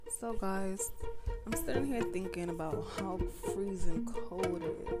So guys, I'm sitting here thinking about how freezing cold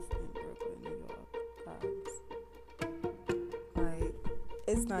it is in Brooklyn, New York, guys. Like,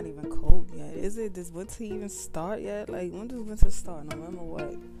 it's not even cold yet. Is it? Does winter even start yet? Like, when does winter start? November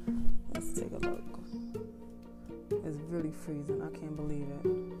what? Let's take a look. It's really freezing. I can't believe it.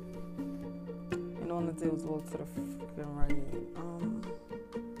 And all I did was walk to the freaking right.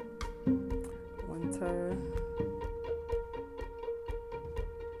 Winter.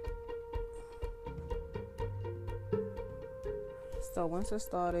 So winter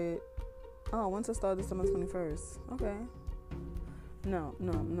started December 21st. Okay. No.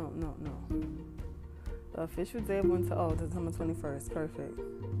 The official day of winter, December 21st. Perfect.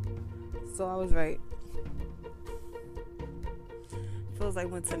 So I was right. Feels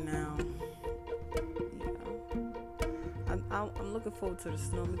like winter now. Yeah. I'm looking forward to the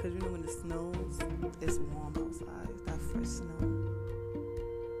snow because when it snows, it's warm outside. That fresh snow.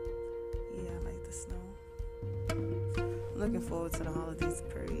 Yeah, I like the snow. Looking forward to the holidays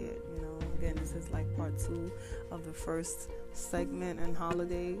period. Again, this is like part 2 of the first segment in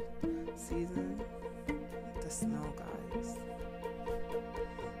holiday season. The snow, guys.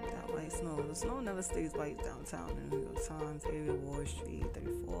 That white snow. The snow never stays white downtown in New York Times area, Wall Street,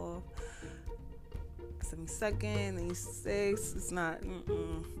 34th, 72nd, 86. It's not.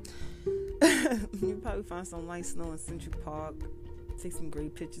 You probably find some white snow in Central Park. Take some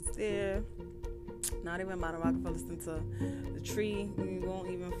great pictures there. Not even by the Rockefeller Center, the tree, you won't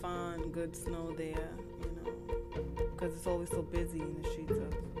even find good snow there, because it's always so busy in the streets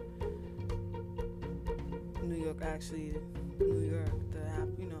of New York,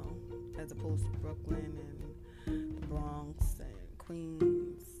 as opposed to Brooklyn and the Bronx and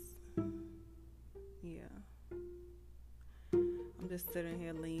Queens. Yeah. I'm just sitting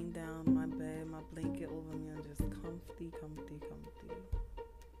here laying down in my bed, my blanket over me, I'm just comfy.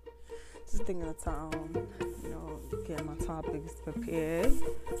 Just thinking of time, getting my topics prepared.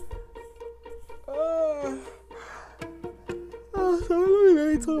 So we're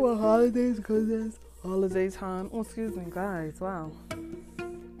going to talk about holidays because it's holiday time. Oh, excuse me, guys. Wow.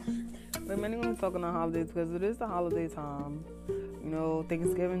 We're mainly going to be talking about holidays because it is the holiday time.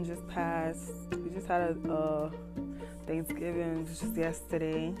 Thanksgiving just passed. We just had a Thanksgiving just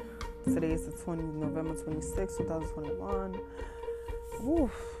yesterday. Today is the November 26th, 2021.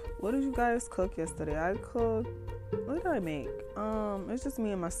 Oof. What did you guys cook yesterday? I cooked. What did I make? It's just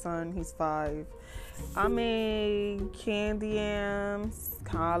me and my son. He's 5. I made candy yams,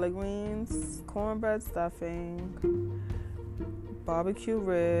 collard greens, cornbread stuffing, barbecue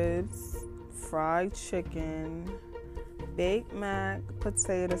ribs, fried chicken, baked mac,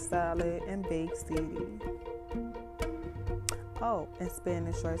 potato salad, and baked ziti. Oh, and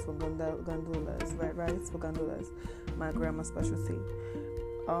Spanish rice with gandules. Red rice with gandules. My grandma's specialty.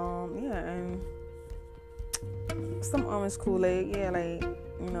 And some orange Kool-Aid. I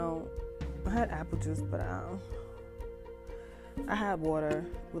had apple juice, but I had water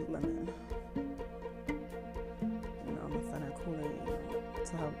with lemon. I'm a fan of Kool-Aid,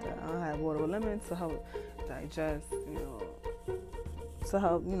 to help that. I had water with lemon to help digest, to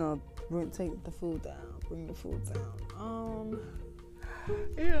help, take the food down, bring the food down.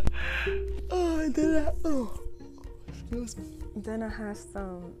 Yeah. Excuse me. Then I had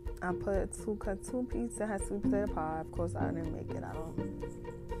I put 2 pieces. I had sweet potato pie. Of course, I didn't make it.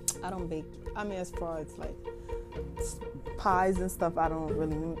 I don't bake. As far as like pies and stuff, I don't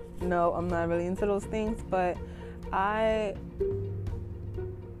really know. I'm not really into those things. But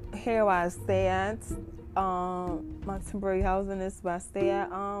here where I stay at, my temporary housing is where I stay at.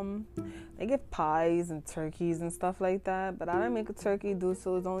 They give pies and turkeys and stuff like that, but I didn't make a turkey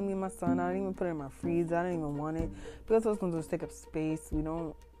so it's only me and my son. I didn't even put it in my freezer. I didn't even want it because what I was going to do is take up space. We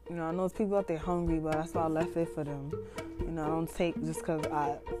don't, I know there's people out there hungry, but that's why I left it for them. I don't take just because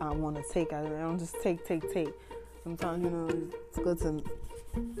I want to take. I don't just take. Sometimes, it's good to,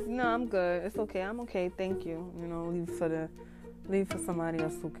 I'm good. It's okay. I'm okay. Thank you. Leave for somebody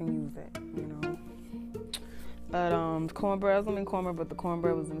else who can use it, But cornbread, I was gonna make cornbread, but the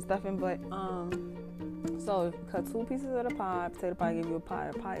cornbread was in the stuffing. But so cut 2 pieces of the pie. Potato pie give you a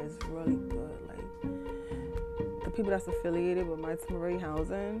pie. The pie is really good. Like the people that's affiliated with my temporary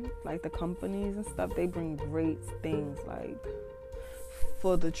housing, like the companies and stuff, they bring great things. Like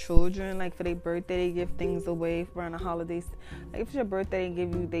for the children, like for their birthday, they give things away around the holidays. Like if it's your birthday,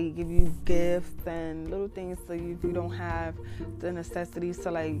 they give you gifts and little things so if you don't have the necessities to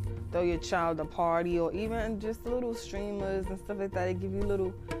like throw your child a party or even just little streamers and stuff like that. They give you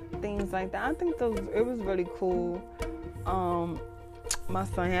little things like that. I think it was really cool. My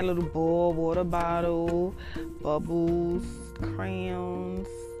son had a little bowl, water bottle, bubbles, crayons,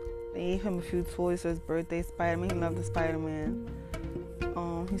 gave him a few toys for his birthday. Spider-Man, he loved the Spider-Man.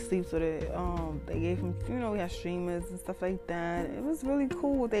 He sleeps with it. They gave him, we had streamers and stuff like that. It was really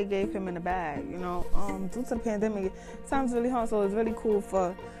cool what they gave him in the bag, Due to the pandemic, it sounds really hard, so it's really cool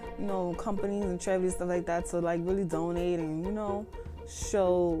for, companies and charities, stuff like that, to like really donate and,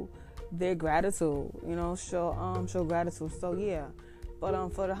 show their gratitude, show gratitude. So yeah. But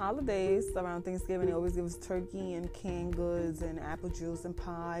for the holidays, around Thanksgiving, they always give us turkey and canned goods and apple juice and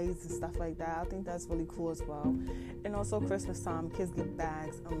pies and stuff like that. I think that's really cool as well. And also Christmas time, kids get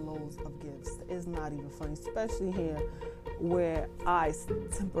bags and loads of gifts. It's not even funny, especially here where I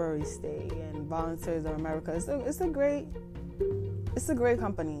temporarily stay and Volunteers of America. It's a great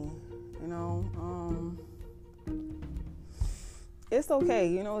company, It's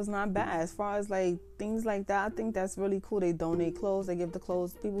okay, it's not bad. As far as like things like that, I think that's really cool. They donate clothes, they give the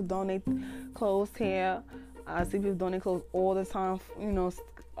clothes. People donate clothes here. I see people donate clothes all the time,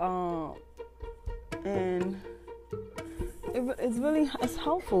 and it's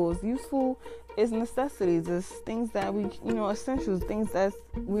helpful, it's useful, it's necessities, it's things that we, essentials, things that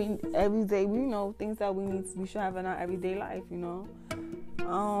we every day, things that we should have in our everyday life,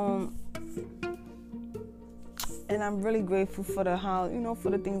 And I'm really grateful for for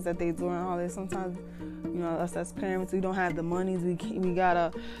the things that they do on holidays. Sometimes, us as parents, we don't have the money. We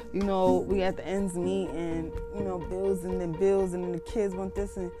gotta, we at the ends meet and, bills and then the kids want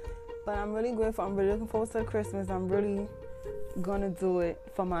this. But I'm really grateful. I'm really looking forward to Christmas. I'm really gonna do it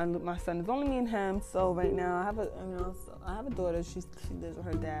for my son. It's only me and him. So right now I have a daughter. She lives with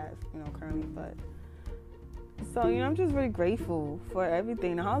her dad, currently. But so, I'm just really grateful for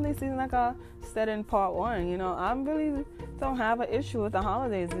everything. The holiday season, like I said in part 1, I really don't have an issue with the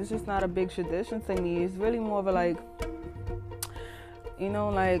holidays. It's just not a big tradition to me. It's really more of a like,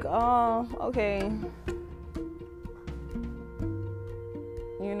 oh, okay.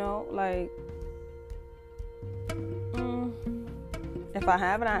 If I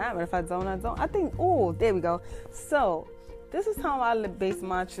have it, I have it. If I don't, I don't. I think, there we go. So, this is how I base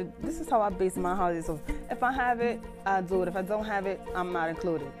my holidays off. If I have it, I do it. If I don't have it, I'm not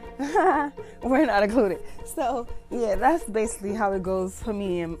included. We're not included. So yeah, that's basically how it goes for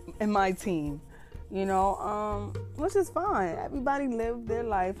me and my team. Which is fine. Everybody live their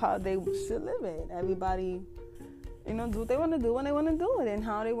life how they should live it. Everybody, do what they want to do when they want to do it and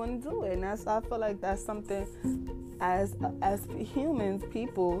how they want to do it. And I feel like that's something as humans,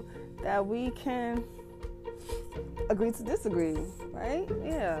 people, that we can agree to disagree, right?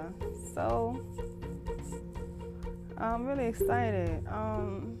 Yeah. So I'm really excited.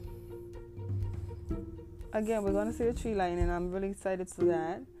 Again, we're gonna see the tree lighting, and I'm really excited to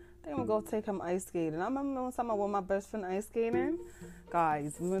that. I think I'm gonna go take him ice skating. I remember one time I went with my best friend ice skating.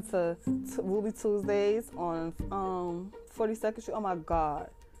 Guys, we went to Ruby Tuesdays on 42nd Street. Oh my God,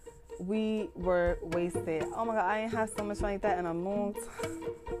 we were wasted. Oh my God, I ain't had so much fun like that in a long time.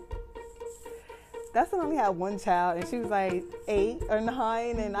 That's when I only had one child, and she was like 8 or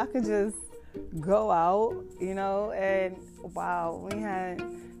 9, and I could just go out, and wow, we had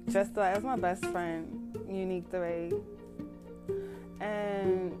just like, it was my best friend, Unique Three,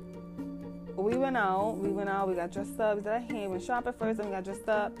 and we went out, we got dressed up, we did our hair, we went shopping first, then we got dressed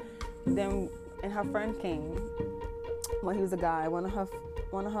up, and her friend came. Well, he was a guy, her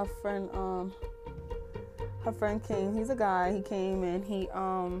friend came, he's a guy, he came, and he's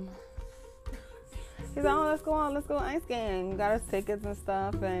like, let's go ice skating. We got our tickets and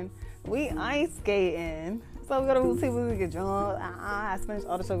stuff, and we ice skating. So we go to Ruby Tuesdays, we get drunk. Spinach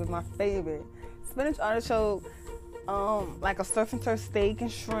artichoke was my favorite. Spinach artichoke, like a surf and turf steak and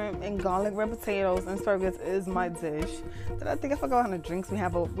shrimp and garlic red potatoes and asparagus is my dish. Then I think I forgot how many drinks we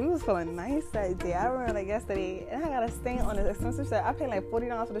have, but we was feeling nice that day. I remember like yesterday, and I got a stain on this expensive shirt. I paid like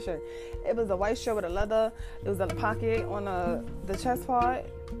 $40 for the shirt. It was a white shirt with a leather. It was a pocket on the chest part.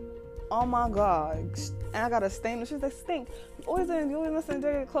 Oh my God. And I got a stain. She's like, stink. You always must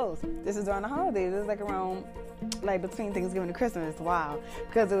enjoy your clothes. This is during the holidays. This is like around, like between Thanksgiving and Christmas. Wow.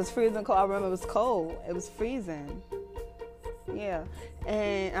 Because it was freezing cold. I remember it was cold. It was freezing. Yeah.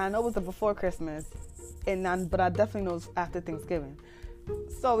 And I know it was before Christmas. But I definitely know it was after Thanksgiving.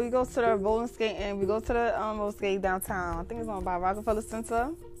 So we go to the roller skate, and we go to the roller skate downtown. I think it's on by Rockefeller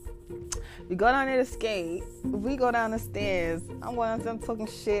Center. We go down there to skate. We go down the stairs. I'm going down there, I'm talking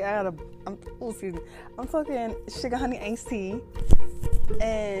shit. I'm talking sugar honey iced tea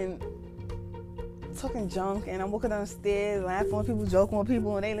and talking junk. And I'm walking down the stairs, laughing with people, joking with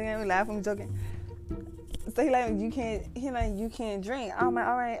people, and they looking at me, laughing, joking. So you can't drink. I'm like,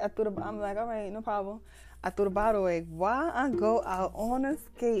 all right. I'm like, all right, no problem. I threw the bottle away. While I go out on a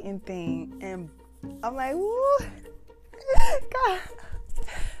skating thing, and I'm like, woo, God.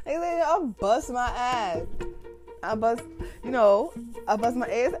 I bust my ass. I bust my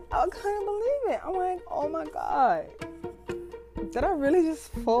ass. I couldn't believe it. I'm like, oh my God. Did I really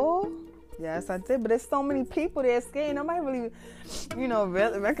just fall? Yes, I did. But there's so many people there skating. Nobody really,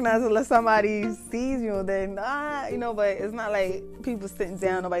 recognize unless somebody sees you. Then, but it's not like people sitting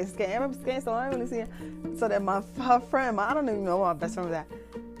down, nobody skating. Everybody's skating, so I don't really see it. So that her friend, I don't even know where my best friend was at.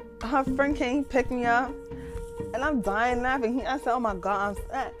 Her friend came, pick me up, and I'm dying laughing. I said, oh my God, I'm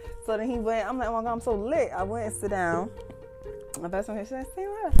sad. So then he went, I'm like, oh my God, I'm so lit. I went and sit down. My best friend, she said, stay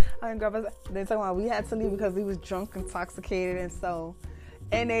what? I didn't grab us. They talking about we had to leave because we was drunk, intoxicated,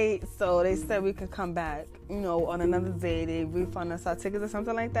 and they said we could come back, on another day. They refund us our tickets or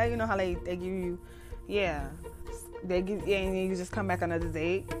something like that. You know how they give you, and you just come back another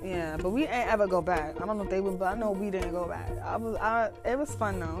date. Yeah, but we ain't ever go back. I don't know if they would, but I know we didn't go back. It was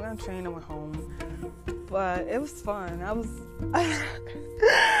fun though. We got trained and went home, but it was fun.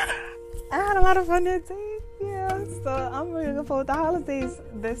 I had a lot of fun that day. Yeah, so I'm really looking forward to the holidays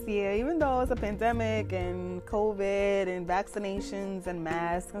this year, even though it's a pandemic and COVID and vaccinations and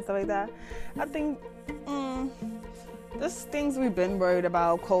masks and stuff like that. I think there's things we've been worried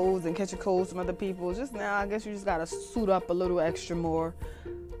about, colds and catching colds from other people. Just now, I guess you just gotta suit up a little extra more.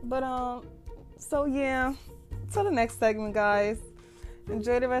 But so yeah, till the next segment, guys.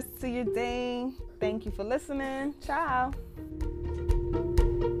 Enjoy the rest of your day. Thank you for listening. Ciao.